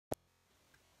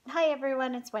Hi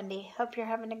everyone, it's Wendy. Hope you're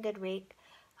having a good week.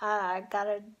 I got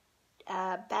a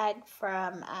bag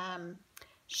from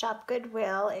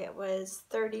Shopgoodwill. It was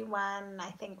 31,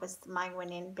 I think was my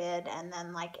winning bid, and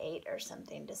then like 8 or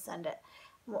something to send it.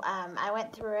 I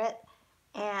went through it,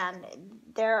 and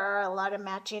there are a lot of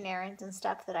matching earrings and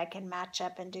stuff that I can match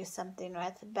up and do something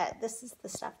with, but this is the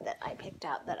stuff that I picked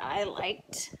out that I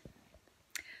liked.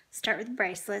 Start with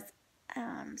bracelets.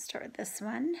 Start with this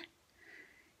one.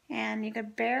 And you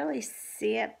could barely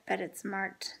see it, but it's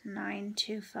marked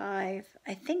 925.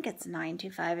 I think it's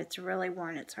 925. It's really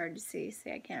worn. It's hard to see.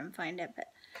 See, I can't even find it. But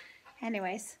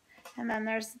anyways, and then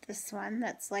there's this one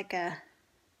that's like a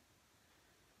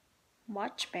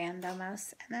watch band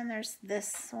almost. And then there's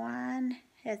this one.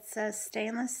 It says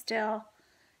stainless steel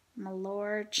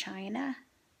Malor China.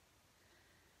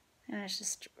 And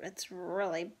it's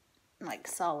really like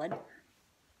solid.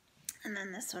 And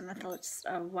then this one with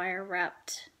a wire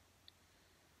wrapped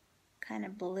kind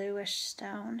of bluish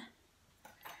stone.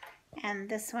 And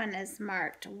this one is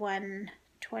marked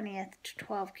 1/20th to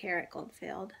 12 karat gold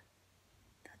filled.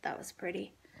 Thought that was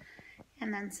pretty.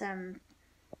 And then some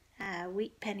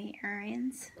wheat penny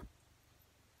earrings.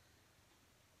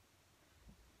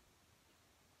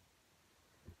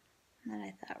 That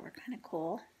I thought were kind of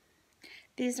cool.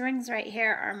 These rings right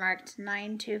here are marked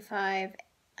 925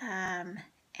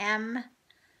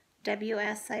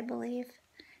 MWS, I believe.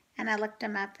 And I looked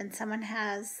them up, and someone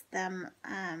has them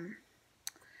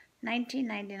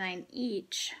 $19.99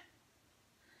 each.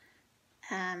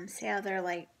 See how they're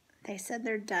like, they said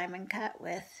they're diamond cut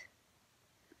with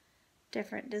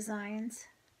different designs.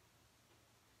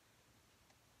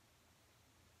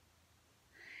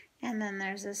 And then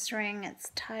there's this ring,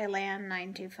 it's Thailand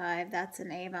 925, that's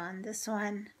an Avon. This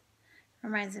one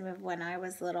reminds me of when I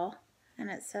was little,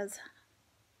 and it says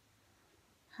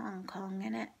Hong Kong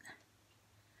in it.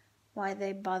 Why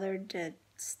they bothered to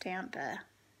stamp a,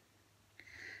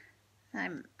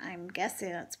 I'm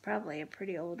guessing it's probably a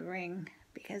pretty old ring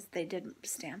because they didn't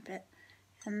stamp it.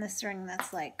 And this ring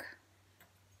that's like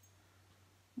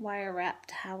wire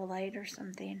wrapped howlite or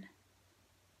something.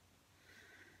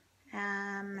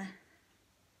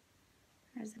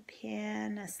 There's a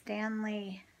pin, a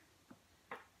Stanley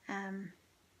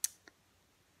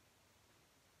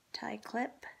tie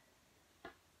clip.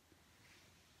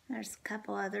 There's a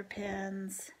couple other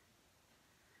pins.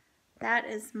 That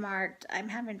is marked, I'm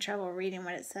having trouble reading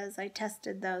what it says. I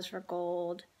tested those for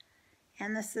gold.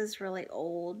 And this is really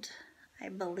old, I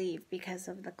believe, because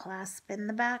of the clasp in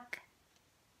the back.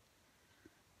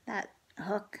 That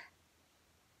hook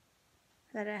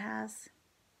that it has.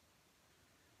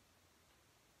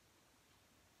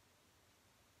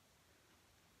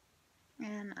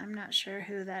 And I'm not sure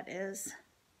who that is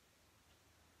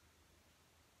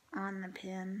on the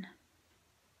pin.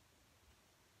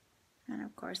 And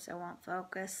of course it won't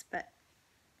focus, but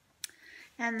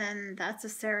and then that's a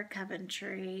Sarah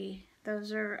Coventry.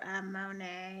 Those are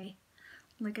Monet.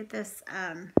 Look at this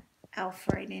elf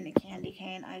riding a candy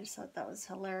cane. I just thought that was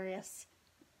hilarious.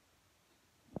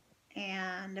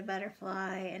 And a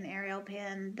butterfly, an Ariel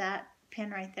pin. That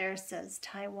pin right there says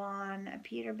Taiwan, a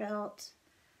Peterbilt.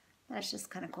 That's just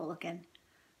kind of cool looking.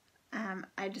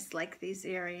 I just like these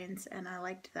earrings, and I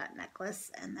liked that necklace,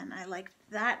 and then I liked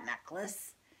that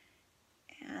necklace,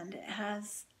 and it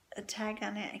has a tag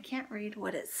on it. I can't read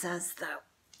what it says though.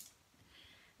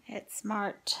 It's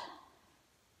marked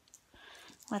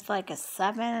with like a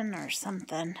 7 or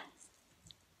something.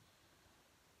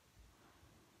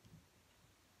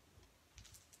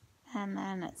 And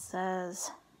then it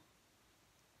says,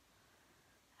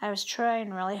 I was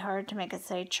trying really hard to make it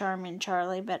say Charming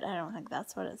Charlie, but I don't think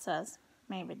that's what it says.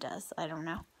 Maybe it does, I don't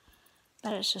know.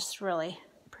 But it's just really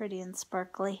pretty and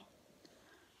sparkly.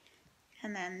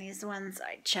 And then these ones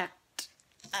I checked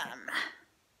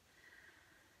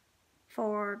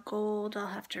for gold. I'll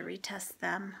have to retest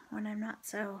them when I'm not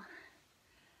so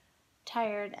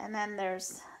tired. And then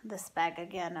there's this bag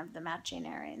again of the matching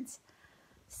earrings.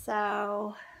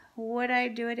 So, would I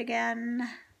do it again?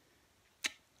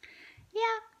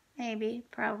 Yeah. Maybe,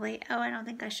 probably. Oh, I don't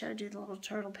think I showed you the little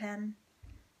turtle pin.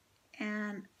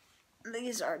 And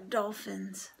these are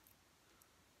dolphins.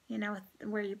 You know,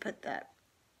 where you put that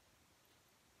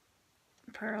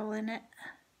pearl in it.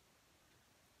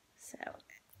 So,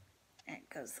 it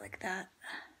goes like that.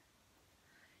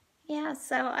 Yeah,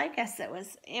 so I guess it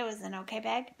was an okay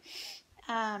bag.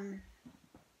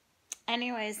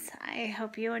 Anyways, I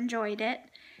hope you enjoyed it.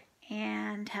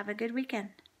 And have a good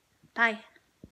weekend. Bye.